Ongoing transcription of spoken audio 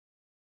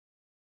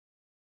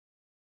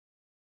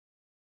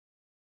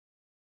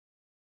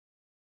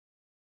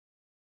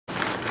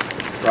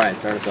Brian,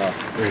 start us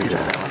off. Can you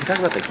talk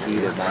about the key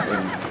to bouncing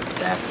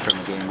back from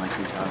a game like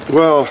Utah?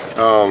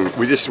 Well,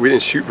 we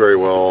didn't shoot very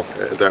well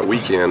that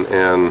weekend,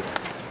 and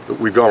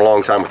we've gone a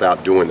long time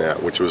without doing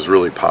that, which was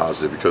really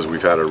positive because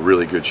we've had a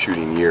really good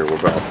shooting year. We're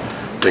about,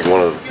 I think,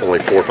 one of only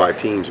 4 or 5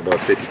 teams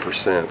above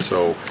 50%.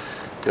 So,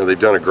 they've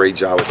done a great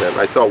job with that. And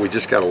I thought we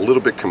just got a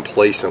little bit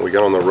complacent. We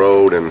got on the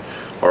road, and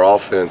our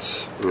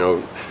offense,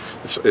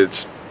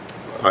 it's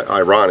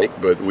ironic,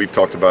 but we've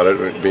talked about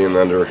it being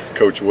under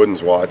Coach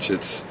Wooden's watch.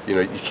 It's,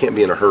 you can't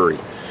be in a hurry.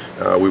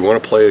 We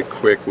want to play it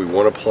quick. We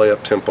want to play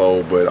up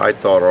tempo, but I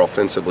thought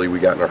offensively we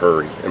got in a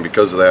hurry, and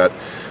because of that,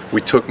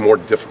 we took more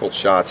difficult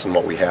shots than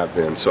what we have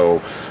been.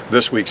 So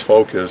this week's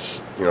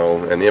focus,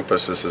 and the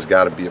emphasis has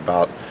got to be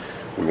about,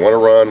 we want to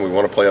run, we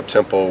want to play up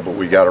tempo, but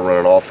we got to run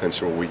an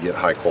offense where we get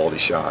high quality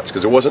shots.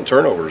 Because it wasn't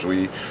turnovers.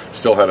 We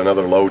still had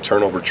another low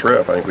turnover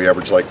trip. I think we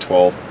averaged like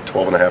 12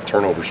 and a half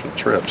turnovers for the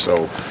trip.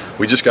 So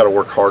we just got to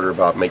work harder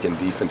about making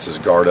defenses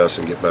guard us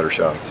and get better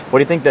shots. What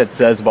do you think that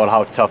says about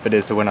how tough it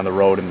is to win on the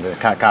road in the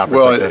conference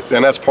like this?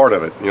 And that's part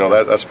of it.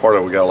 That's part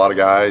of it. We got a lot of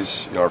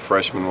guys. Our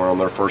freshmen were on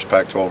their first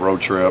Pac-12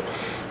 road trip.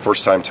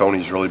 First time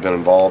Tony's really been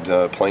involved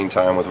playing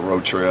time with a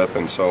road trip,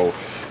 and so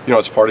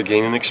it's part of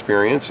gaining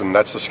experience, and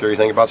that's the scary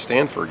thing about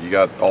Stanford. You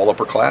got all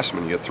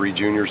upperclassmen. You got 3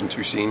 juniors and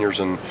 2 seniors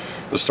in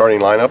the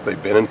starting lineup.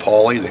 They've been in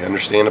Pauley. They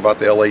understand about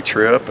the LA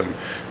trip, and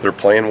they're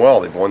playing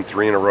well. They've won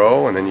 3 in a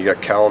row, and then you got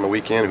Cal on the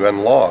weekend who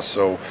hadn't lost.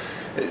 So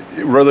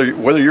whether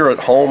you're at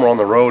home or on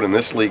the road in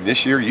this league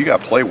this year, you got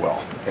to play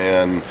well.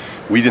 And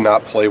we did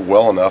not play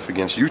well enough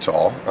against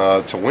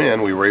Utah to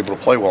win. We were able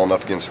to play well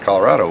enough against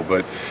Colorado,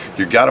 but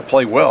you got to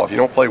play well. If you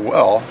don't play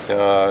well,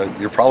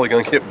 you're probably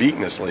going to get beat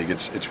in this league.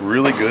 It's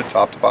really good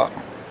top to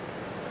bottom.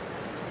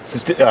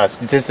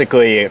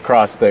 Statistically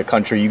across the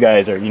country, you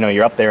guys are,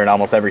 you're up there in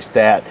almost every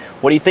stat.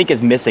 What do you think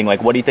is missing?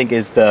 Like, what do you think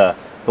is the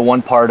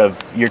one part of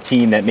your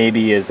team that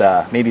maybe is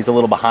a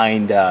little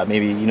behind,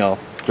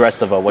 the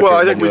rest of what well,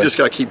 I think we just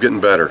got to keep getting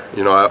better.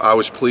 I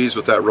was pleased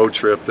with that road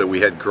trip that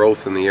we had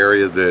growth in the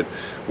area, that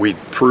we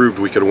proved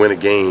we could win a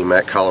game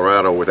at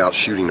Colorado without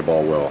shooting the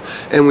ball well.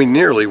 And we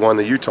nearly won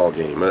the Utah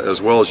game,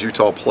 as well as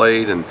Utah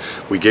played, and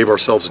we gave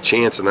ourselves a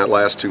chance in that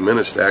last 2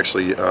 minutes to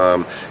actually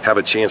have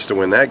a chance to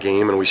win that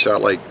game, and we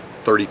shot like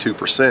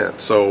 32%.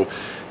 So,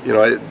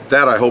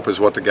 that I hope is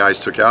what the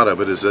guys took out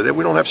of it, is that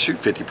we don't have to shoot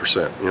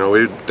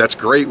 50%. That's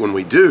great when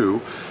we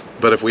do,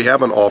 but if we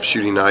have an off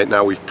shooting night,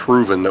 now we've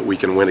proven that we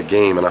can win a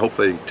game, and I hope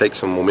they take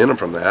some momentum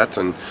from that.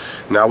 And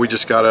now we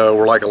just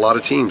we're like a lot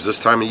of teams this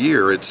time of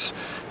year,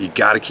 you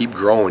got to keep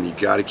growing, you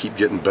got to keep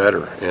getting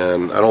better.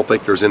 And I don't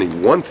think there's any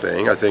one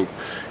thing. I think,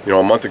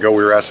 a month ago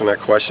we were asking that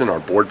question.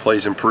 Our board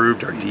play's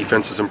improved, our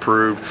defense has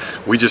improved.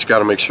 We just got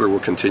to make sure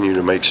we're continuing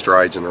to make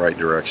strides in the right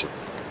direction.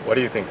 What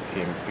do you think the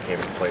team became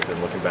complacent?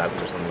 Looking back,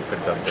 was there something we could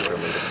have done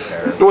differently to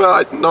prepare?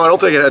 Well, no, I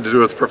don't think it had to do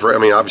with prepare. I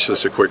mean, obviously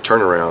it's a quick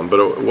turnaround, but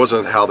it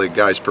wasn't how the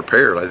guys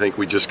prepared. I think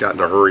we just got in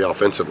a hurry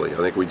offensively. I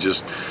think we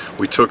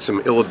took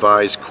some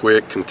ill-advised,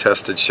 quick,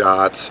 contested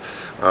shots,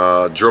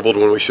 dribbled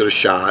when we should have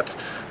shot.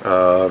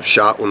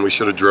 Shot when we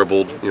should have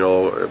dribbled,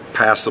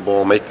 pass the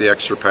ball, make the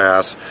extra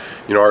pass.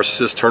 Our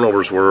assist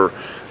turnovers were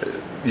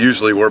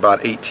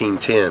about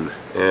 18-10,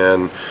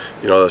 and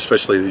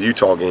especially the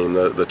Utah game,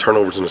 the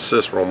turnovers and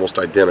assists were almost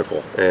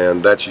identical,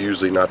 and that's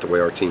usually not the way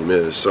our team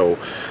is. So,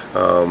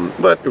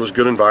 but it was a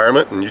good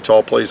environment, and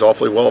Utah plays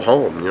awfully well at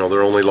home.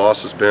 Their only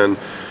loss has been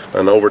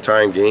an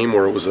overtime game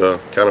where it was a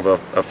kind of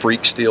a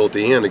freak steal at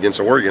the end against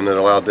Oregon that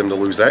allowed them to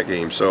lose that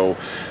game. So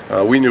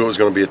we knew it was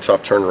going to be a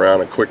tough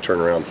turnaround, a quick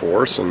turnaround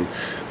for us, and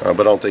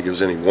but I don't think it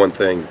was any one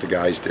thing that the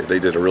guys did. They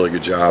did a really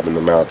good job in the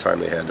amount of time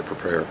they had to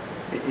prepare.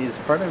 Is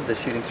part of the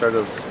shooting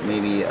struggles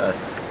maybe a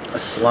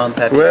slump?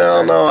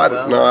 Well, no,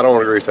 I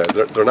don't agree with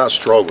that. They're not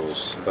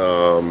struggles.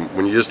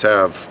 When you just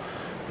have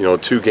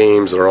 2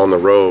 games that are on the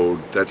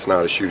road, that's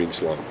not a shooting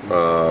slump.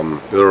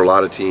 There are a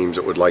lot of teams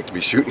that would like to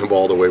be shooting the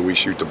ball the way we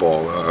shoot the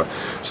ball.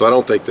 So I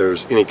don't think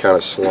there's any kind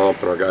of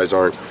slump, and our guys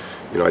aren't.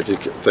 I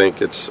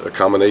think it's a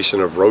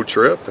combination of road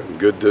trip and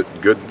good.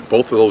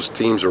 Both of those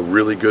teams are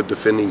really good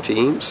defending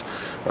teams,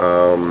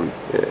 and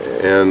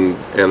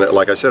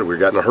like I said, we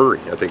got in a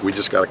hurry. I think we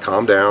just got to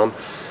calm down,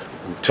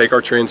 take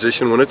our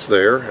transition when it's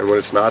there, and when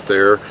it's not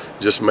there,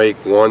 just make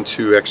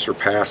 1-2 extra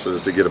passes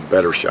to get a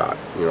better shot.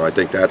 I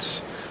think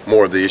that's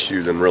more of the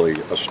issue than really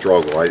a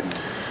struggle.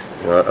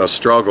 A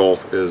struggle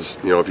is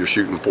if you're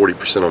shooting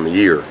 40% on the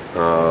year,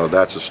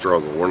 that's a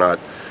struggle. We're not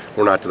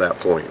to that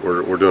point.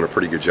 We're doing a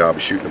pretty good job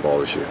of shooting the ball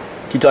this year.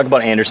 Can you talk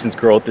about Anderson's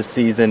growth this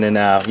season and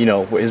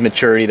his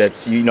maturity?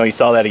 That's you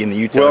saw that in the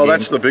Utah game.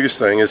 That's the biggest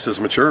thing is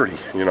his maturity.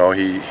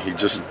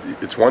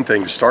 It's one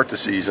thing to start the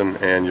season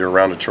and you're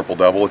around a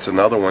triple-double. It's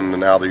another one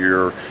now that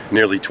you're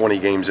nearly 20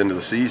 games into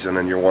the season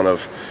and you're one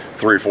of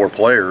 3 or 4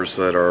 players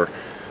that are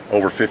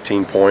over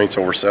 15 points,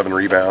 over 7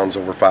 rebounds,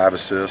 over 5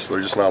 assists.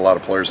 There's just not a lot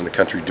of players in the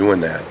country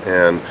doing that.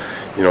 And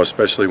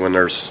especially when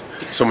there's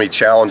so many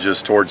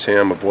challenges towards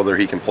him of whether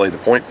he can play the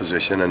point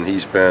position, and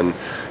he's been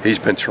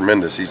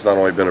tremendous. He's not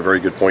only been a very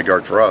good point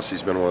guard for us,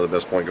 he's been one of the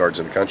best point guards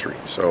in the country.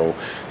 So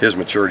his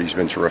maturity's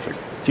been terrific.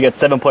 So you got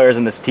 7 players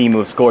in this team who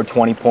have scored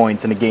 20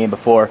 points in a game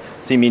before.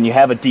 So you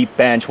have a deep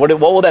bench. What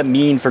will that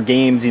mean for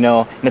games, in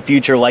the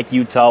future like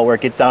Utah, where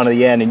it gets down to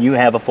the end and you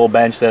have a full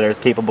bench that is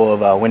capable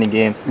of winning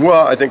games?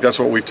 Well, I think that's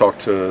what we've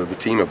talked to the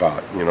team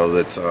about.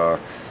 That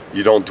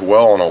you don't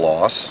dwell on a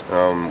loss.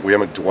 We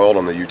haven't dwelled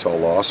on the Utah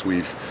loss.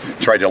 We've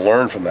tried to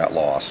learn from that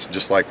loss.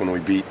 Just like when we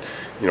beat,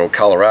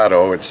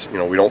 Colorado, it's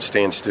we don't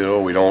stand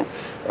still.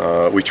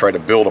 We try to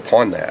build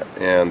upon that,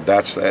 and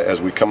that's as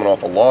we coming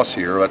off a loss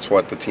here. That's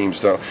what the team's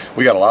done.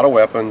 We got a lot of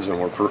weapons, and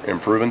we're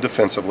improving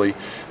defensively.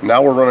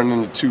 Now we're running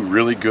into 2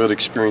 really good,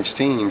 experienced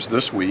teams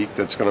this week.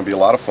 That's going to be a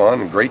lot of fun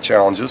and great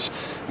challenges.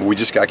 We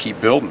just got to keep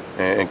building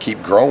and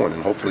keep growing,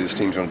 and hopefully this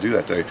team's going to do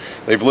that.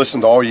 They've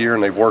listened all year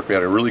and they've worked. We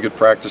had a really good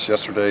practice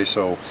yesterday,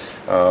 so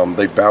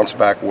they've bounced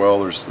back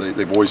well.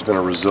 They've always been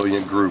a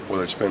resilient group,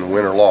 whether it's been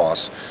win or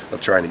loss,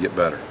 of trying to get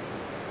better.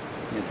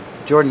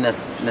 Jordan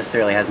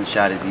necessarily hasn't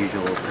shot his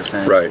usual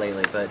percentage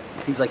lately, but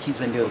it seems like he's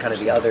been doing kind of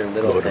the other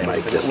little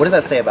things. So what does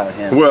that say about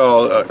him?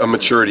 Well, a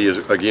maturity is,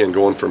 again,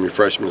 going from your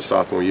freshman to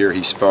sophomore year,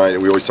 he's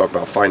fine. We always talk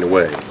about find a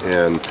way,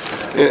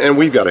 and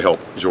we've got to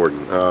help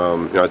Jordan.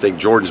 I think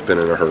Jordan's been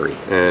in a hurry,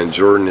 and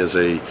Jordan is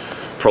a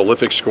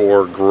prolific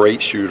scorer,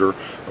 great shooter.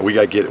 We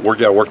got to work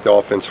the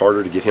offense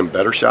harder to get him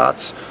better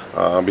shots,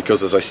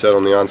 because as I said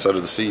on the onset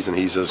of the season,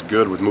 he's as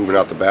good with moving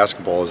out the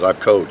basketball as I've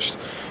coached.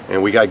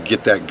 And we got to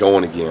get that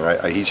going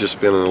again. He's just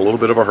been in a little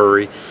bit of a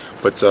hurry,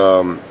 but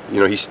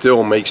he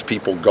still makes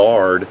people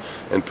guard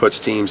and puts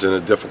teams in a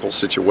difficult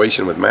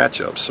situation with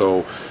matchups.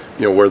 So,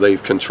 where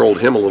they've controlled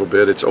him a little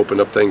bit, it's opened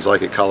up things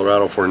like at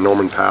Colorado for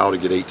Norman Powell to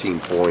get 18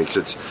 points.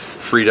 It's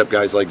freed up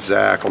guys like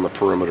Zach on the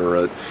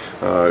perimeter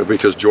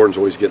because Jordan's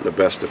always getting the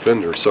best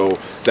defender. So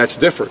that's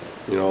different.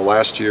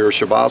 Last year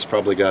Shabazz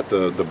probably got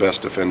the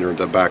best defender in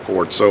the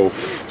backcourt. So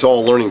it's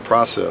all a learning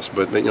process.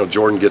 But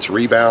Jordan gets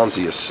rebounds,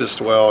 he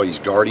assists well, he's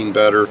guarding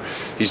better,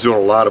 he's doing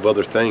a lot of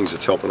other things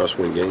that's helping us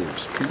win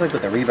games. Seems like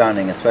with the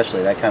rebounding,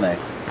 especially,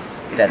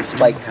 that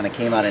spike kind of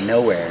came out of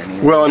nowhere.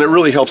 Well, and it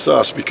really helps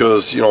us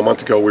because, a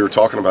month ago we were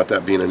talking about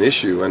that being an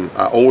issue, and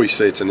I always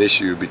say it's an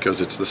issue because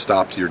it's the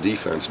stop to your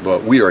defense,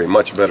 but we are a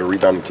much better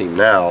rebounding team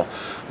now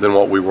than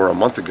what we were a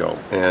month ago,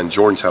 and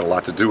Jordan's had a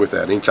lot to do with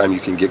that. Anytime you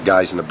can get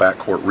guys in the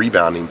backcourt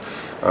rebounding,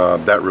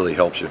 that really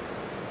helps you.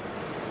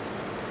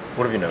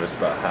 What have you noticed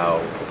about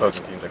how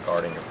opposing teams are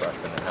guarding your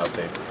freshmen and how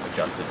they've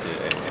adjusted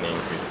to any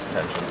increased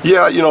tension?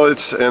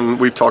 Yeah, and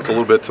we've talked a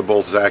little bit to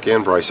both Zach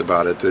and Bryce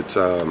about it. It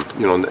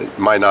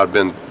might not have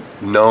been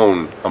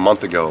known a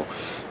month ago.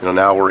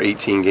 Now we're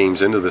 18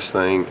 games into this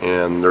thing,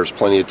 and there's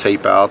plenty of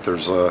tape out.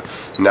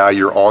 Now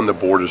you're on the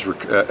board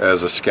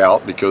as a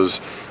scout because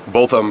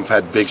both of them have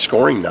had big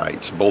scoring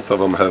nights. Both of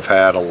them have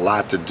had a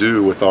lot to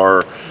do with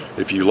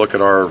if you look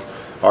at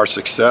our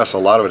success, a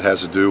lot of it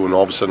has to do when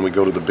all of a sudden we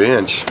go to the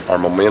bench, our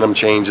momentum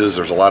changes.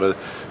 There's a lot of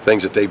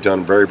things that they've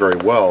done very, very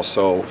well.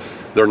 So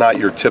they're not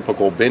your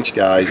typical bench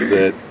guys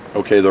that,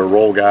 they're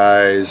role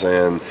guys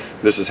and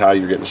this is how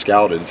you're getting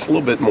scouted. It's a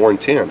little bit more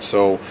intense.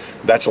 So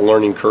that's a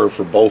learning curve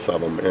for both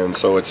of them. And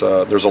so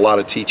there's a lot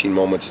of teaching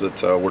moments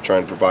that we're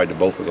trying to provide to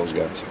both of those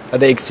guys. Are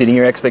they exceeding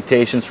your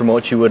expectations from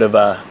what you would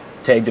have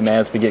tagged them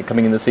as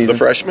coming in the season? The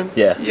freshmen?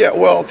 Yeah. Yeah,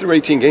 well, through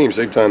 18 games,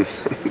 they've done,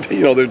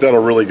 they've done a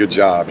really good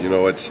job.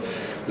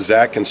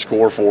 Zach can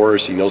score for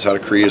us. He knows how to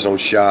create his own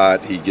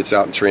shot. He gets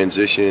out in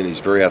transition.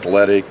 He's very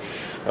athletic.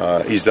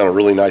 He's done a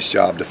really nice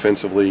job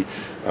defensively.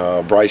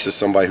 Bryce is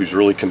somebody who's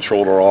really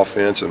controlled our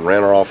offense and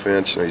ran our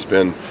offense. He's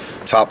been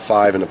top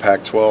 5 in the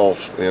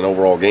Pac-12 in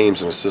overall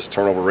games and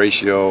assist-turnover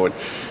ratio.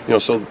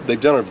 And so they've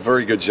done a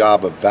very good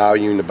job of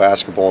valuing the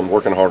basketball and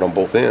working hard on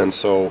both ends.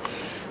 So,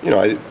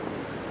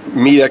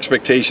 meet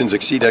expectations,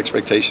 exceed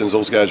expectations.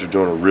 Those guys are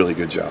doing a really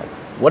good job.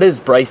 What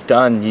has Bryce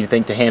done, you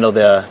think, to handle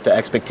the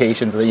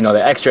expectations,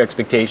 the extra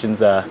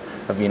expectations of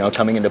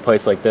coming into a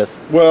place like this?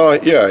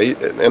 Well, yeah,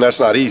 and that's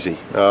not easy.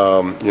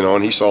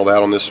 And he saw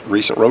that on this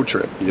recent road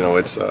trip.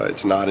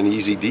 It's not an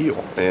easy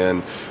deal.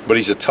 But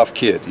he's a tough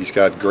kid. He's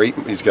got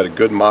a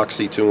good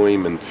moxie to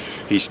him, and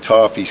he's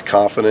tough. He's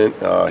confident.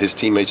 His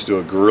teammates do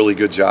a really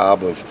good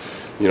job of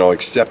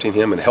accepting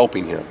him and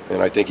helping him.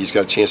 And I think he's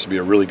got a chance to be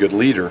a really good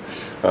leader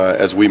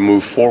as we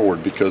move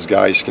forward because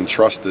guys can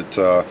trust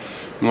that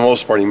for the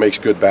most part he makes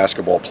good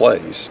basketball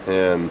plays.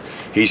 And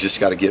he's just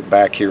got to get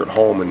back here at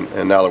home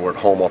and now that we're at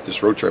home off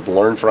this road trip,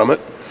 learn from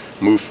it,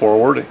 move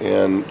forward,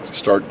 and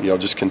start,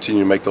 just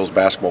continue to make those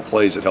basketball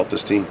plays that help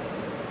this team.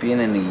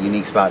 Being in the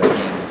unique spot of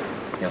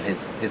being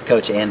his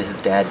coach and his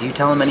dad, do you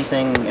tell him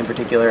anything in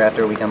particular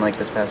after a weekend like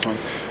this past one?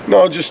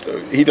 No, just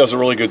he does a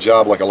really good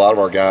job, like a lot of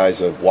our guys,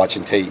 of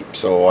watching tape.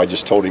 So I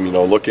just told him,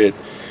 look at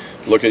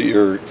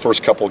your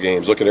first couple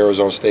games, look at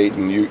Arizona State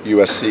and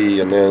USC,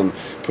 and then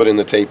put in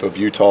the tape of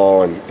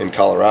Utah and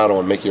Colorado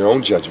and make your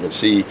own judgment.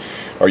 See,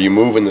 are you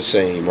moving the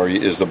same? Or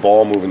is the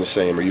ball moving the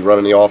same? Are you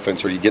running the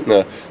offense? Are you getting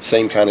the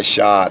same kind of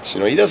shots?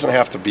 He doesn't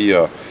have to be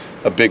a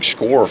a big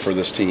scorer for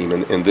this team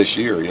in this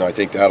year. You know, I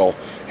think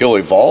he'll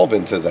evolve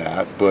into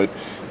that, but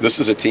this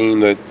is a team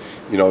that,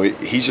 you know,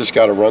 he's just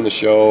got to run the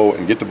show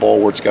and get the ball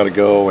where it's got to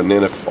go, and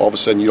then if all of a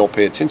sudden you don't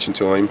pay attention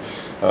to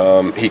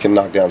him, he can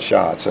knock down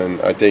shots.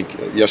 And I think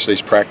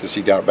yesterday's practice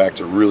he got back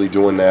to really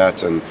doing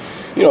that. And,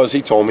 you know, as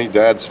he told me,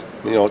 Dad's,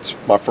 you know, it's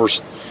my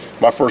first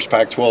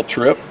Pac-12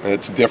 trip, and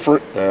it's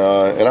different,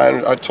 and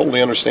I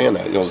totally understand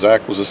that. You know,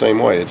 Zach was the same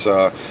way.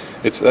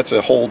 That's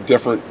a whole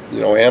different,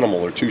 you know,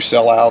 animal. They're two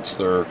sellouts.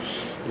 They're,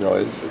 you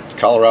know,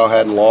 Colorado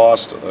hadn't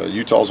lost.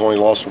 Utah's only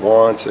lost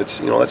once. It's,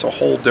 you know, that's a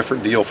whole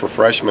different deal for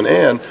freshmen.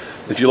 And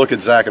if you look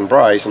at Zach and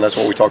Bryce, and that's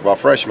what we talk about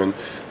freshmen,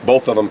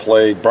 both of them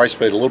played. Bryce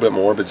played a little bit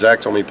more, but Zach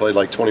told me he played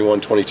like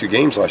 21, 22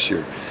 games last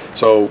year.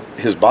 So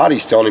his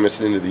body's telling him it's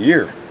the end of the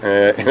year,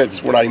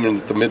 and we're not even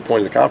at the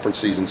midpoint of the conference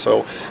season.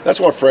 So that's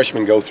what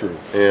freshmen go through.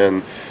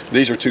 And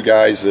these are two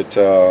guys that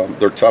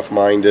they're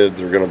tough-minded.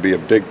 They're going to be a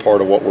big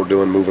part of what we're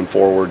doing moving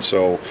forward.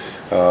 So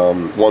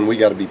one, we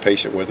got to be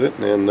patient with it,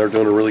 and they're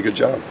doing a really good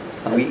job.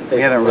 We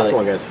haven't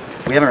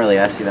really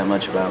asked you that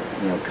much about,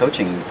 you know,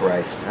 coaching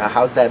Bryce.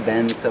 How's that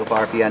been so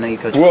far for you? I know you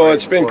coached. Well,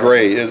 it's been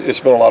great.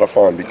 It's been a lot of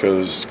fun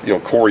because, you know,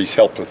 Corey's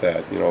helped with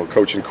that. You know,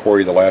 coaching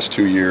Corey the last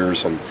 2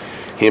 years and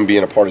him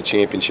being a part of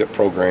championship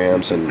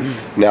programs and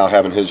now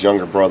having his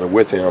younger brother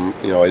with him.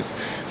 You know,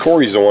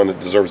 Corey's the one that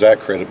deserves that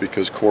credit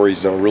because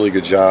Corey's done a really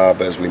good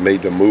job as we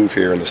made the move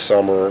here in the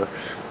summer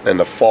and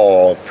the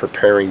fall of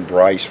preparing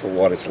Bryce for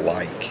what it's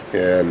like.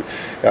 And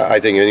I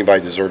think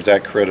anybody deserves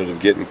that credit of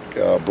getting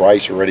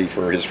Bryce ready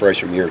for his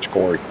freshman year. It's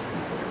Corey.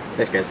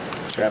 Thanks, guys.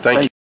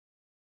 Thank you.